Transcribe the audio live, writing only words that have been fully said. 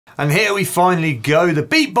And here we finally go, the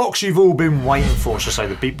beatbox you've all been waiting for. I should say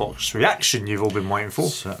the beatbox reaction you've all been waiting for.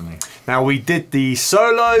 Certainly. Now we did the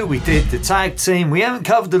solo, we did the tag team, we haven't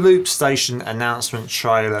covered the Loop Station announcement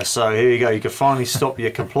trailer. So here you go, you can finally stop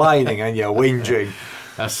your complaining and your whinging.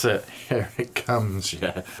 That's it, here it comes,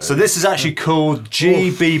 yeah. So this is actually called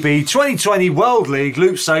GBB 2020 World League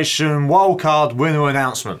Loop Station Wildcard Winner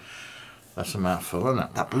Announcement. That's a mouthful, isn't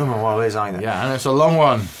it? That blooming well is, ain't it? Yeah, and it's a long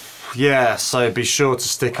one. Yeah, so be sure to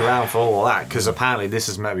stick around for all of that, because apparently this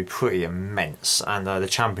is going to be pretty immense, and the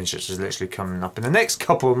championships is literally coming up in the next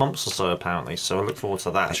couple of months or so apparently, so I look forward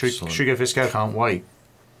to that. Should we go for this go? Can't wait.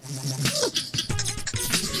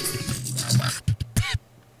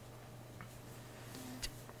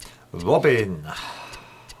 Robin.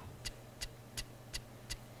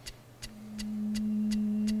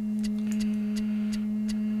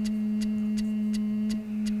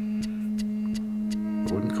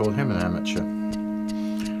 I wouldn't call him an amateur.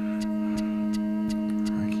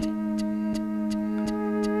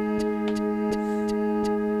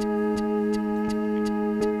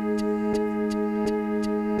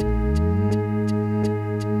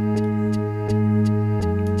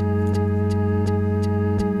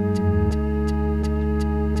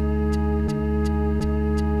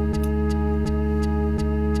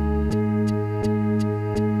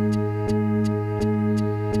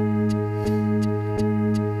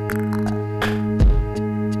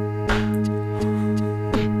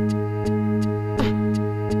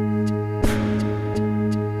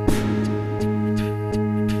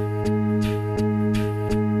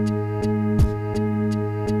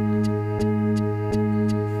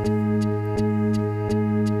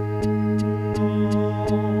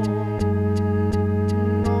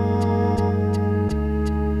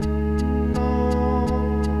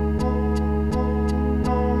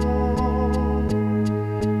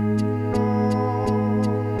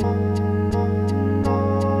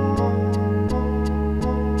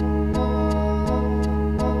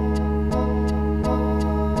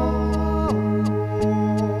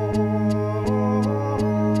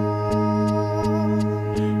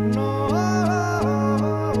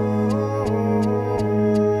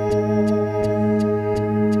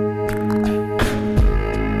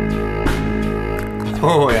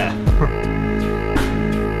 Oh yeah.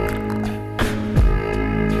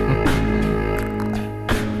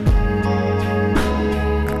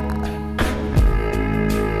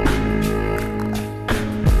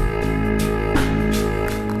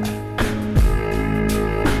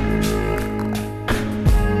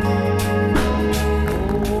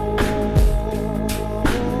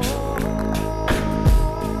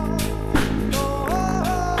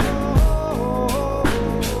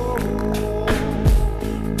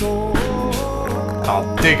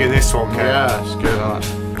 I'm digging this one, Kev. Yeah, it's good, isn't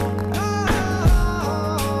it?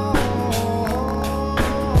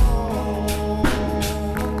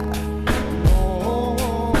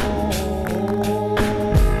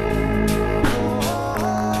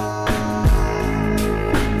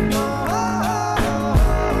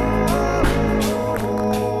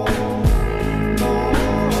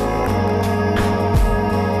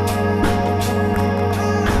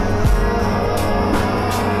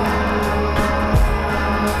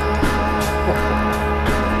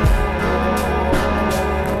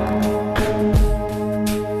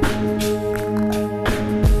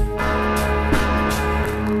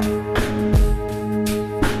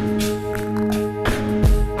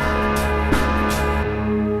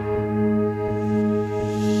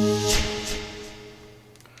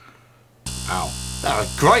 That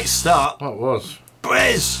was a great start. What was?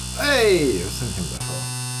 Briz! Hey, I was thinking before.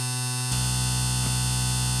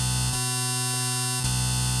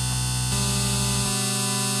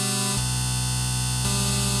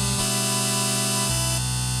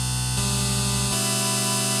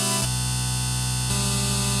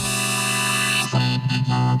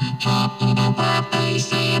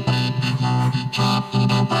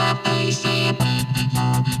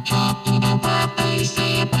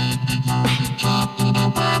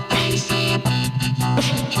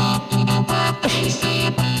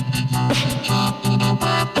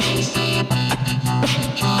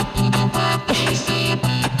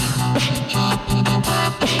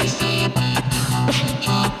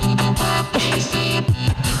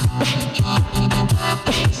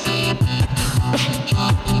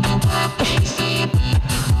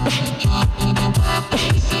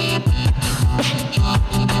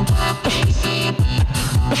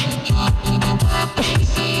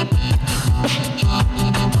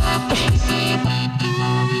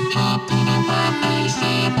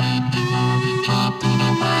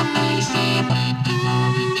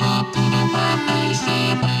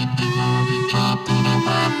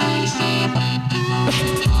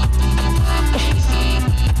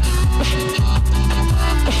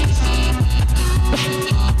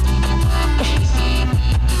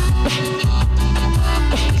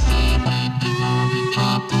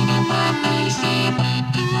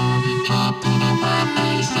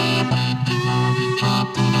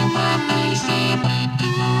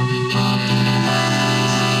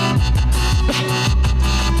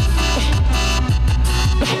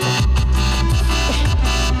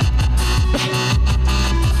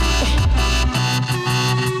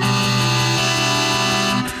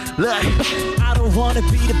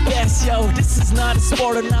 wanna be the best, yo. This is not a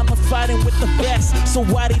sport and I'm not fighting with the best. So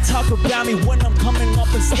why they talk about me when I'm coming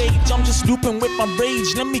up on stage? I'm just looping with my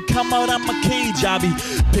rage. Let me come out of my cage. I be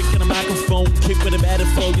picking a microphone, kick with a better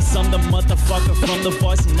flow. Cause I'm the motherfucker from the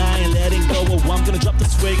voice and I ain't letting go. Oh, I'm gonna drop the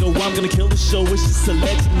swag, oh, I'm gonna kill the show. It's just to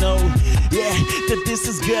let you know, yeah, that this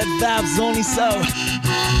is good vibes only so.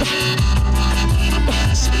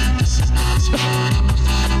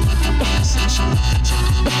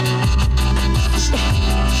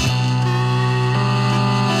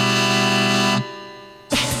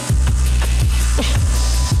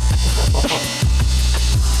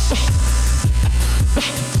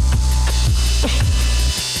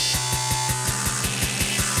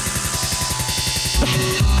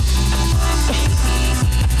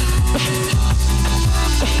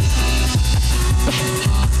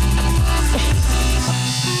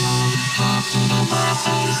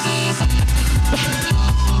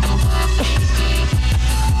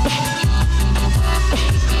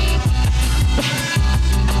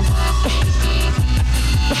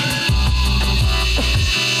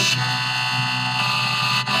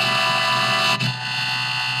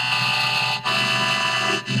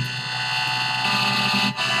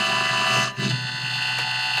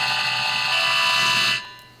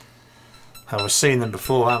 We've seen them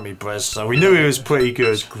before, haven't we, Brez? So we knew he was pretty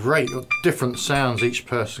good. It's great. Different sounds each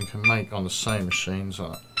person can make on the same machines.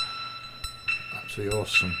 Absolutely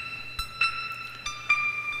awesome.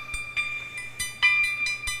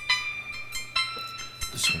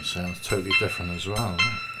 This one sounds totally different as well.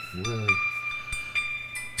 Really.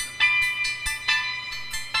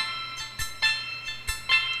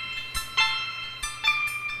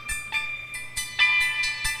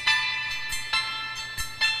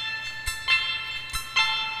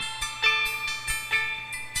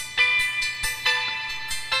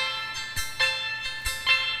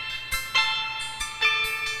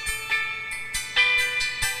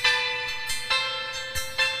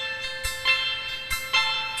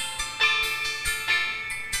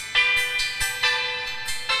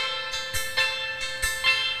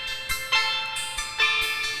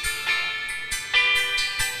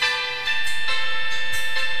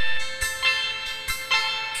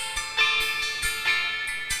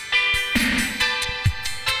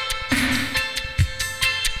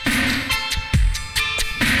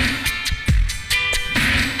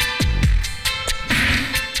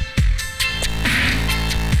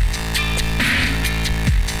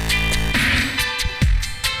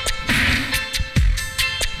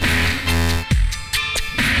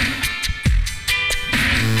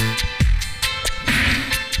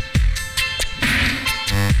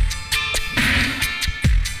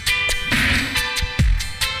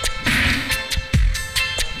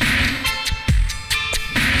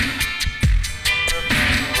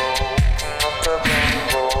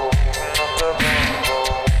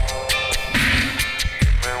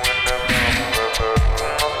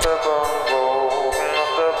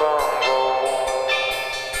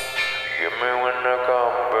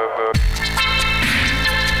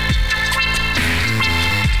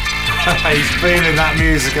 He's feeling that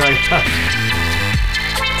music, eh?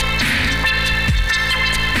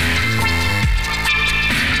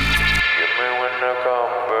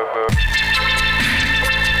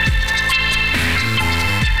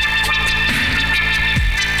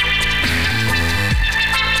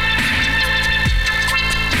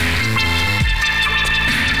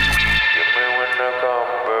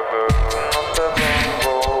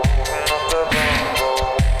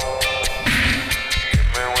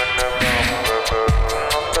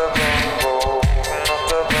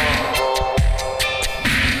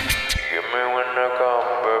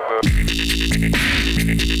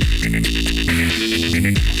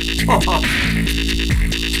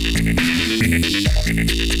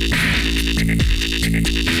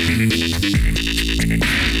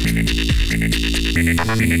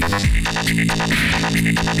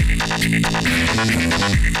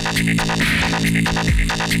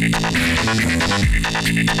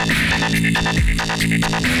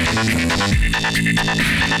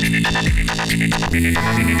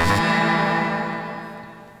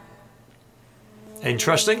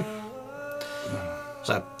 Interesting.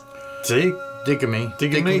 So, dig me.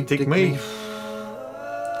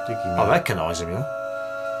 I recognise him, yeah.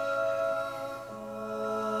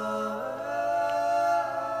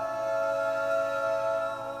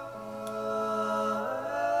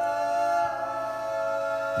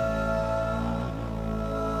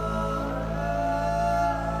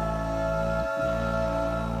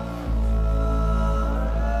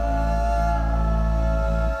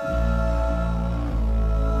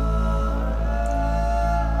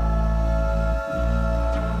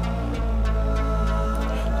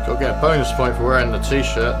 bonus point for wearing the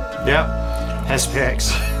t-shirt. Yep.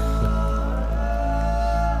 SPX.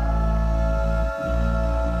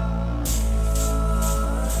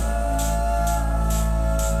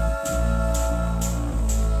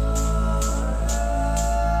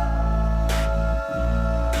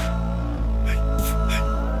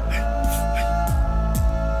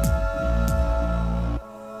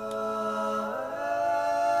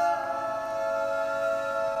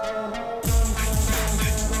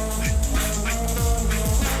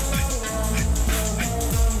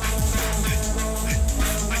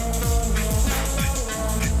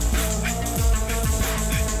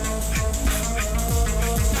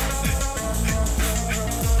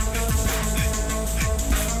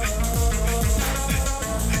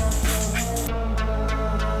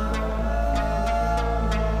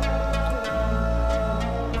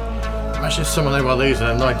 Imagine someone made one of these in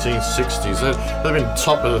the 1960s. They've been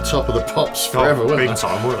top of the pops forever, wouldn't big they?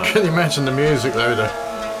 time, wouldn't they? Can you imagine the music they would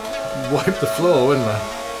have wiped the floor, wouldn't they?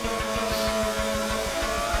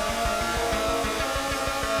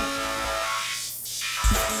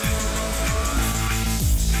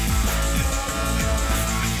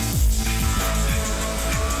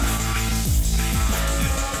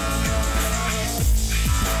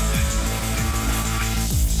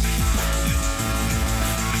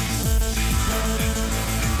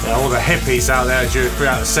 All the hippies out there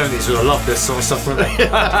throughout the 70s would have loved this sort of stuff, wouldn't they?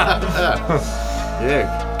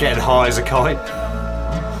 Yeah. Getting high as a kite.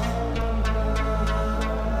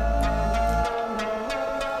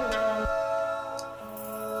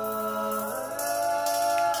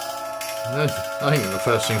 I think the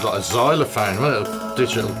first thing's like a xylophone, wasn't it? A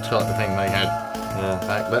digital type of thing they had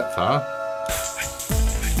back that far.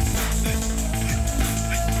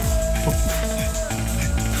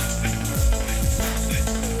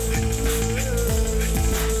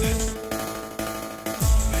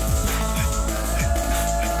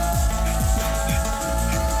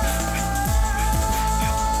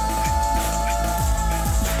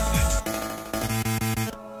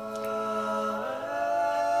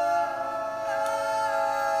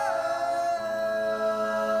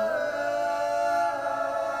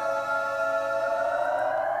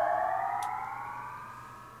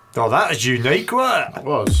 Oh, that is unique work. It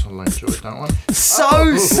was. I enjoyed that one. So.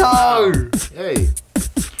 Hey.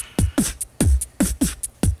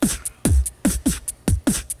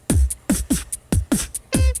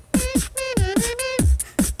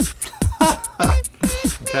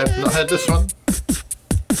 Okay, I've not heard this one.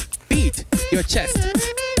 Beat your chest.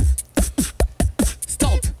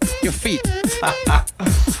 Stomp your feet.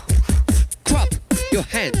 Clap your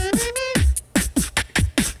hands.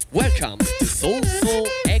 Welcome to Soul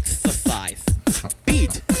Exercise.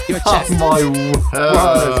 Beat your chest. Oh my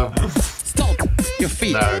word. Stomp your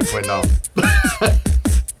feet. No, we're not.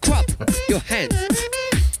 Clap your hands.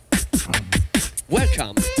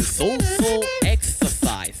 Welcome to Soul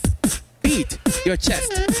Exercise. Beat your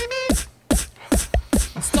chest.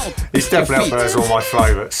 Stomp He's definitely your up there as feet. one of my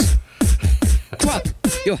favourites. Clap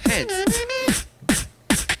your hands.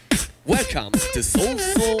 Welcome to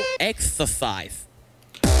Soul Exercise.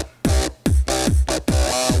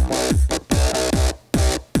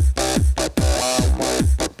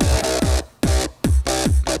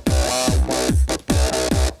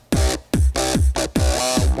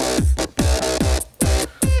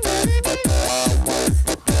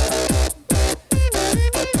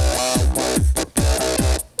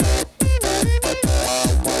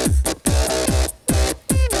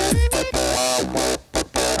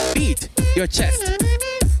 Beat your chest.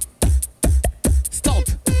 Stomp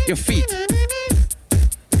your feet.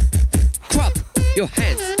 Clap your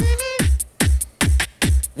hands.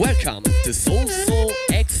 Welcome to Soul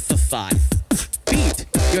Exercise. Beat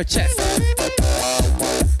your chest.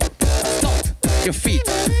 Stomp your feet.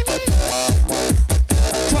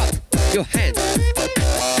 Clap your hands.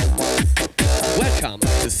 Welcome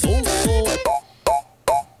to Soul.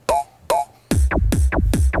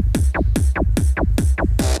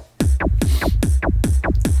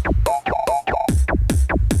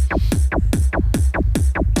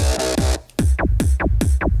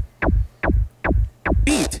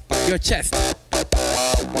 Beat your chest.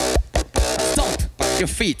 Stomp your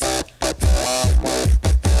feet.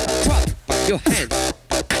 Clap your hands.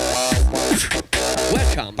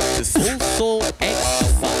 Welcome to Soul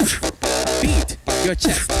Exercise. Beat your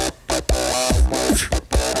chest.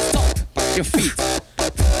 Stomp your feet.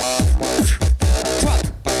 Clap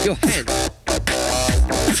your hands.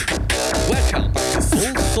 Welcome to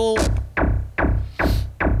Soul.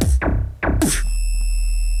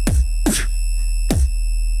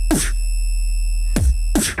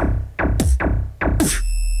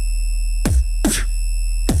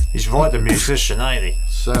 musician, ain't he?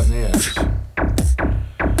 Certainly is.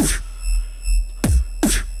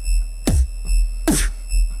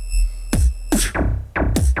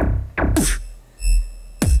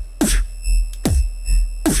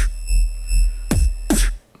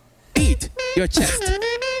 Beat your chest.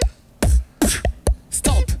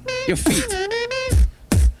 Stomp your feet.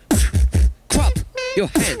 Clap your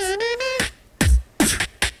hands.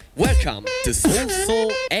 Welcome to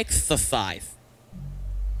Soul Exercise.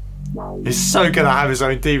 He's so gonna have his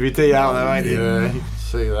own DVD out there, ain't he? Yeah, you can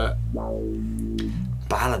see that.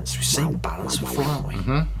 Balance. We've seen Balance before, haven't we?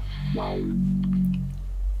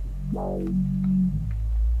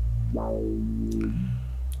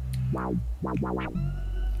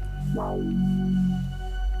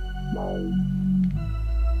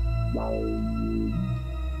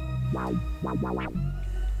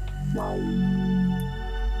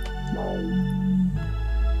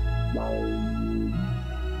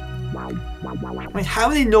 I mean, how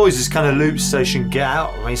many noises can a loop station get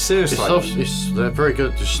out? I mean, seriously. They're very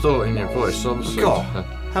good at distorting your voice, obviously. God,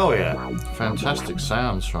 hell yeah. Fantastic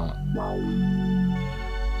sounds from it.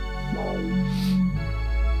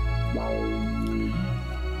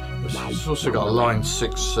 He's also got a line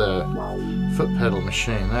 6 foot pedal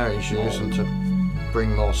machine there he's using to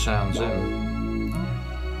bring more sounds in.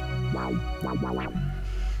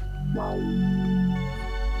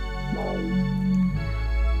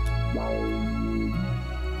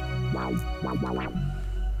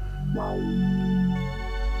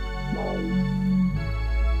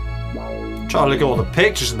 Try to look at all the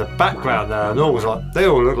pictures in the background there, and they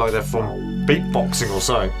all look like they're from beatboxing or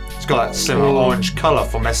so. It's got that similar orange colour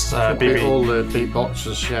from BB. All the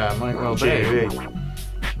beatboxers, yeah, might well be. GBB.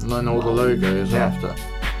 And then all the logos after.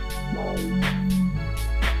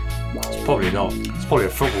 It's probably not. It's probably a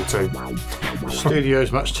football team. The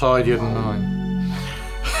studio's much tidier than mine.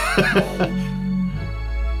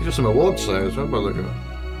 He got some awards there as well by the look of it.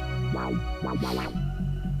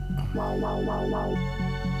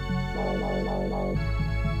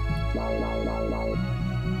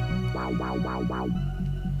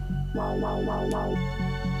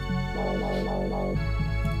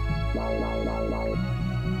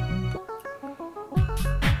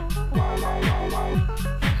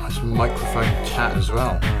 Nice microphone cat as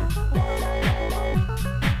well.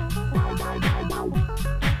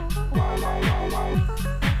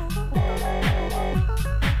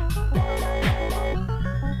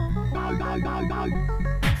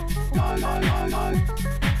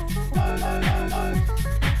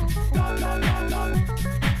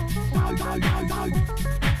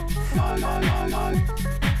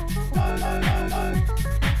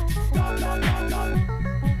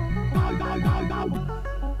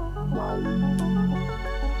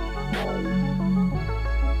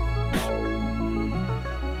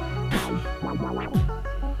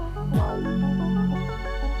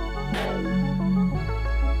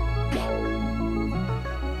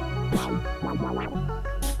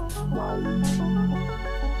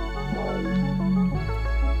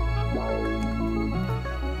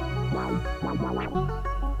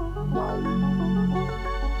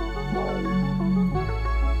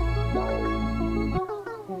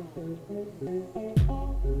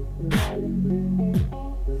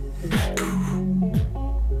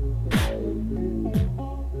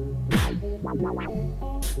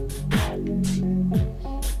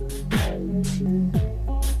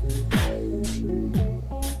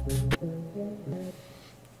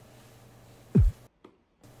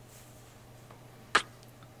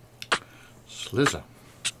 Slizzer.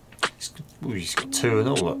 He's got two and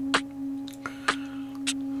all. Look.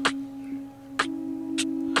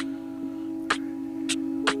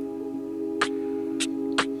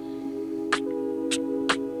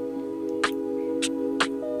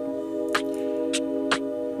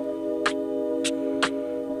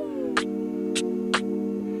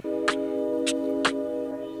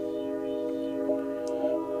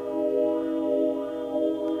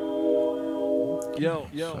 Yo.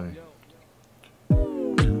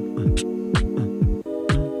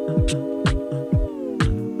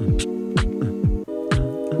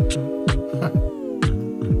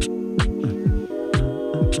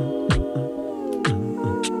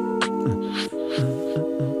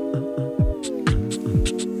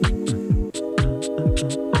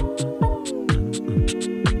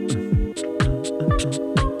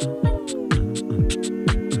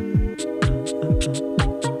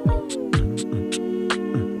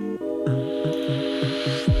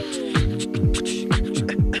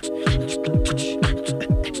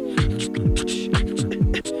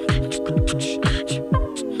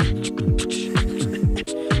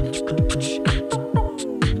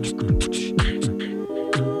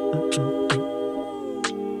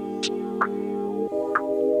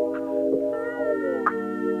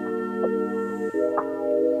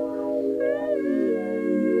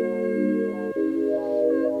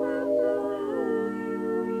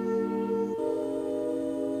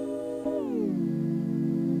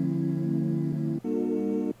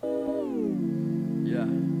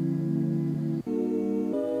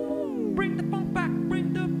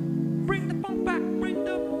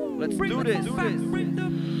 Let's do this.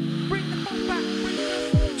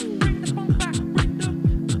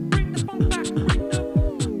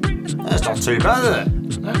 That's not too bad,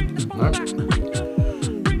 is it? No.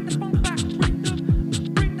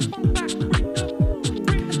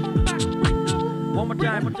 One more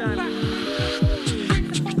time.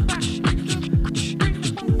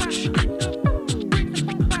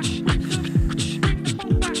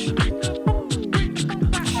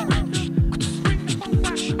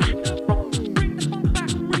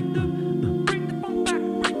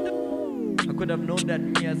 I could have known that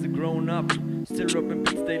me as a grown-up, still rapping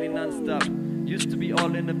beats daily non-stop. Used to be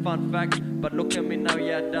all in the fun fact, but look at me now,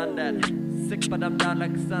 yeah, I done that. Sick, but I'm down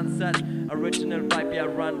like a sunset. Original vibe, yeah,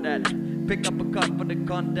 run that. Pick up a cup for the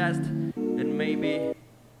contest, and maybe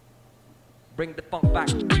bring the funk back.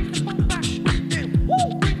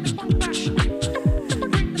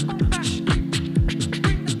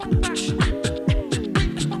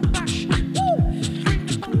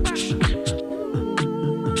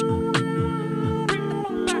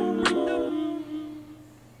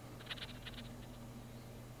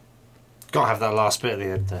 Gotta have that last bit at the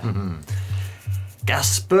end there.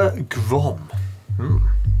 Gasper Grom.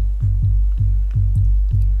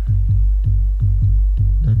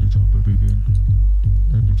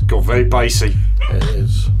 Got very bassy. It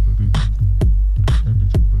is.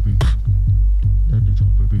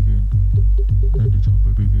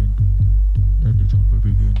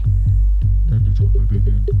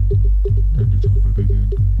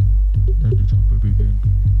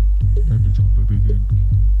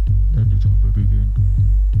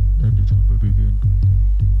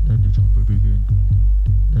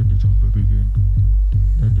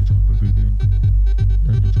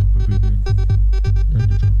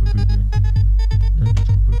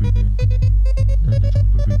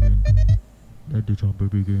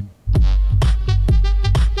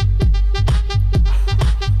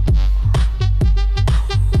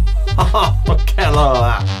 Get a lot of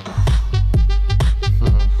that.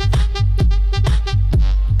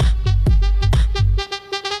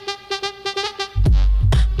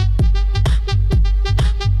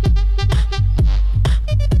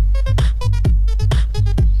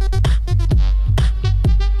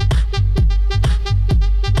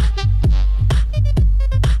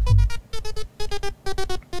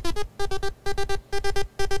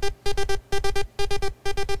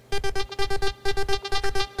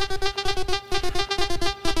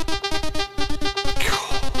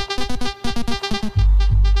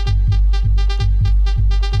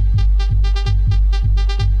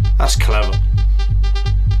 That's clever.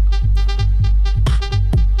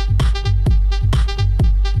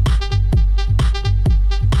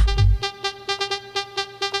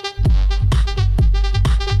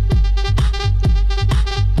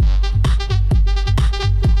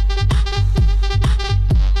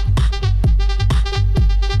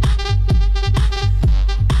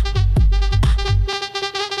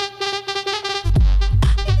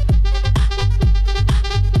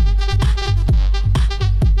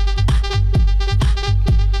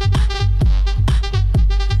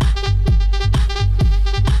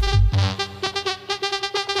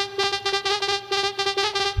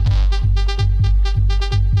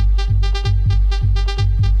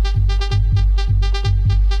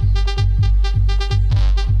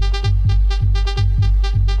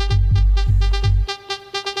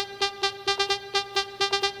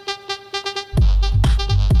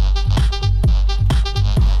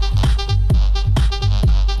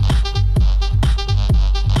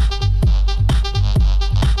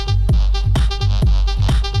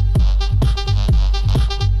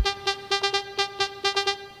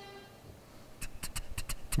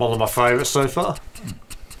 One of my favourites so far.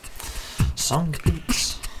 Song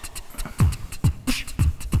beats.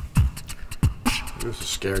 There's a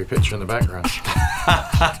scary picture in the background.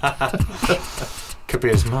 Could be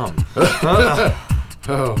his mum.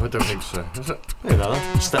 Oh, I don't think so. Is it? You know,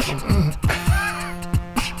 step on.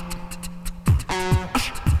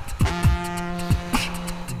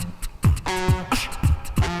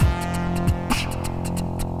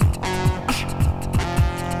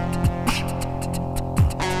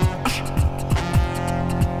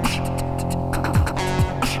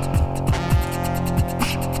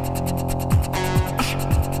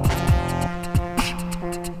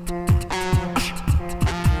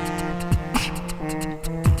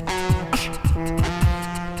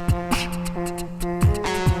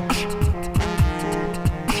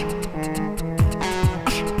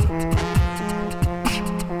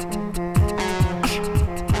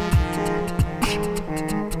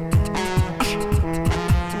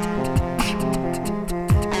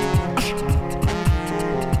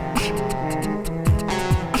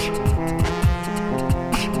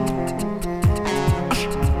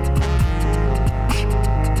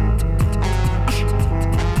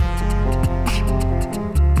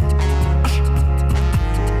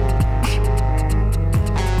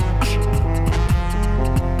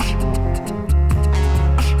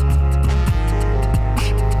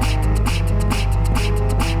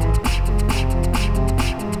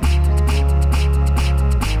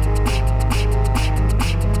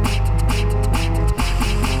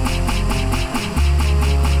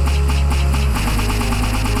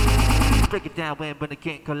 down when I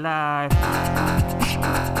can't collide.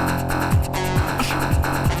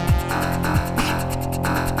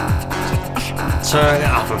 Turn it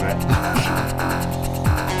up a bit.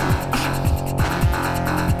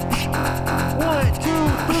 1, 2,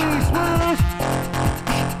 3, smash!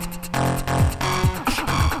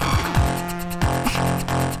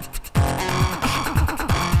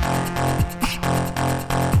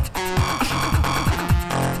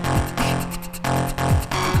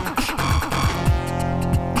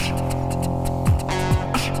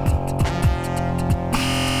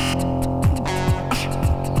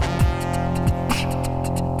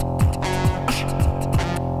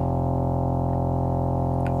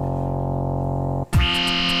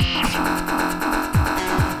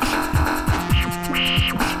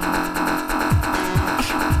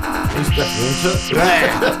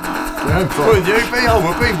 Yeah. Would you be? I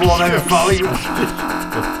would be one and a folly.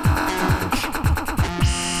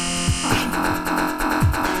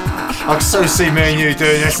 I can so see me and you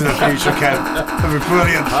doing this in the future, Ken. That'd be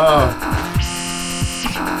brilliant. Oh.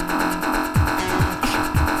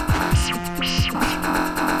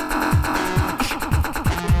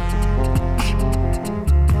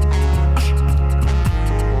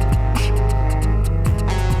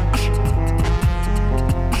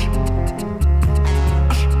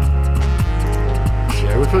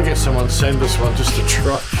 We'll get someone to send us one just to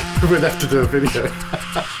try. We'd have to do a video.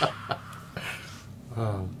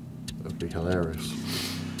 Oh, that'd be hilarious.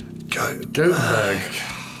 Gutenberg.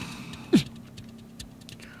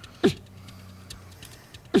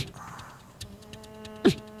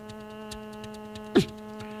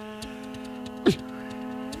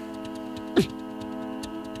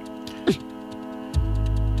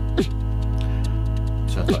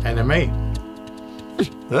 Sounds like Enemy.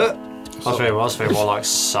 I was thinking more like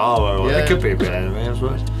Sorrow. Yeah. It could be a bit Enemy as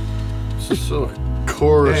well. It's a sort of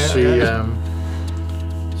chorusy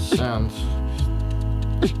sound.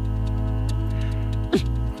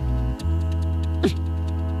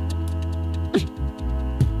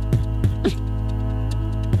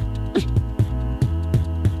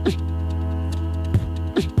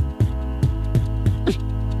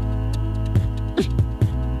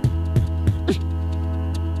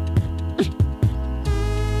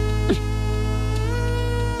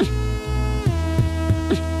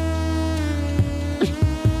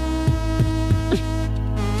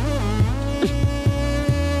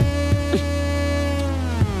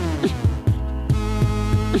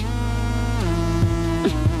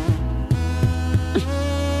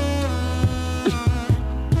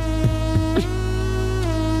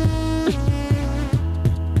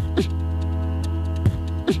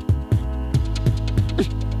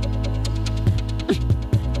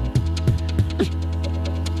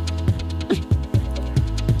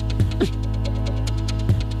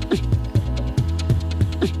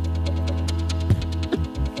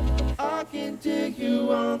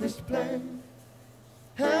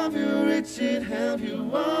 Have you reached it? Have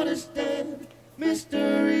you understand?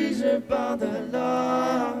 Mysteries about the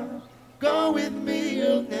Lord. Go with me,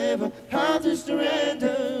 you'll never have to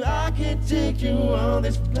surrender. I can take you on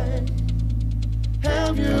this plane.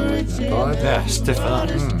 Have you reached it? Yeah, it's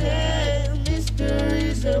different. Understand?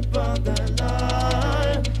 Mysteries about the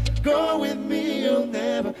Lord. Go with me, you'll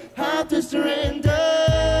never have to surrender.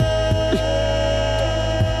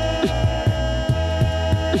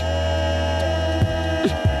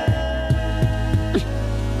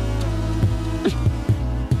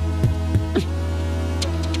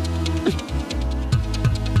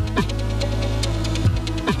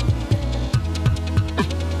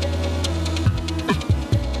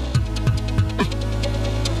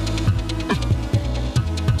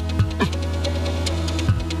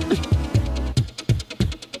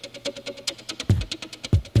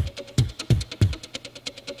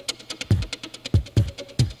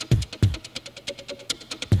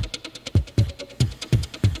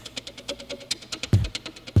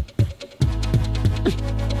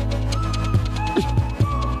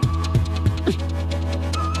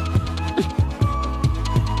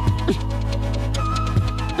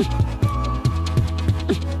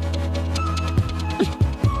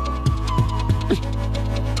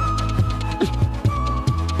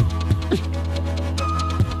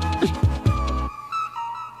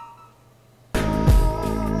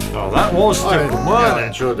 That was different, I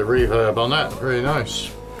enjoyed the reverb on that. Really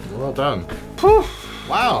nice. Well done.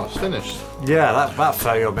 Wow, it's finished. Yeah, that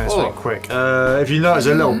 30 minutes went quick. If you notice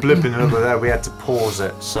a little blip in the middle there, we had to pause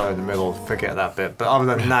it, so in the middle, forget that bit. But other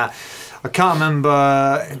than that, I can't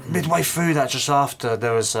remember, midway through that, just after,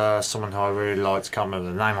 there was someone who I really liked, can't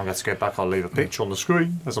remember the name, I'm going to go back, I'll leave a picture on the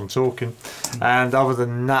screen as I'm talking. And other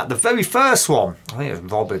than that, the very first one, I think it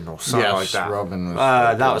was Robin or something like that. Robin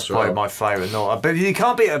was that was probably my favourite. No, but you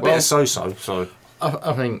can't beat a bit of So-So. So.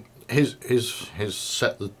 I think his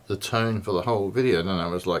set the tone for the whole video, I don't know,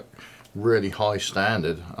 it was like really high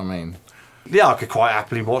standard. I mean... Yeah, I could quite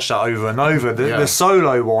happily watch that over and over. The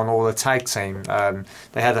solo one or the tag team,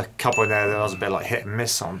 they had a couple in there that was a bit like hit and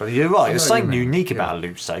miss on. But you're right, there's something unique about a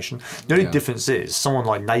loop station. The only difference is someone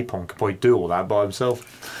like Napalm could probably do all that by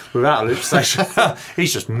himself without a loop station.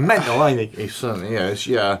 He's just mental, ain't he? He certainly is,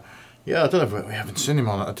 yeah. Yeah, I don't know if we haven't seen him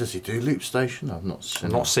on it. Does he do loop station? I've not seen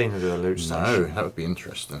him. Not seen him do a loop station. No, that would be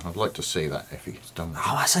interesting. I'd like to see that if he's done that.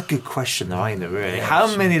 Oh, that's a good question though, ain't it, really? Yeah,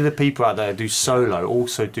 how many of the people out there do solo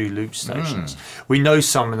also do loop stations? We know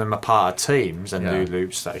some of them are part of teams and do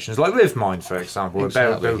loop stations. Like with mine, for example,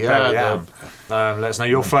 exactly. Let us know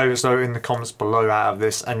your favourites though in the comments below out of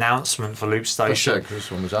this announcement for loop station. Because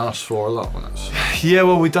this one was asked for a lot, wasn't it? Yeah,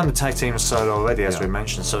 well, we've done the tag team and solo already, as we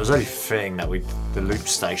mentioned, so it was only fitting that we did the loop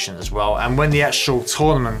station as well. And when the actual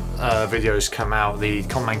tournament videos come out, the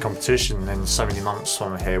main competition in so many months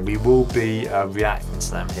from here, we will be reacting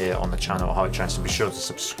to them here on the channel at Hypetrain, so be sure to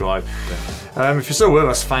subscribe. If you're still with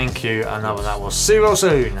us, thank you, and other than that, we'll see you all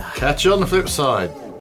soon. Catch you on the flip side.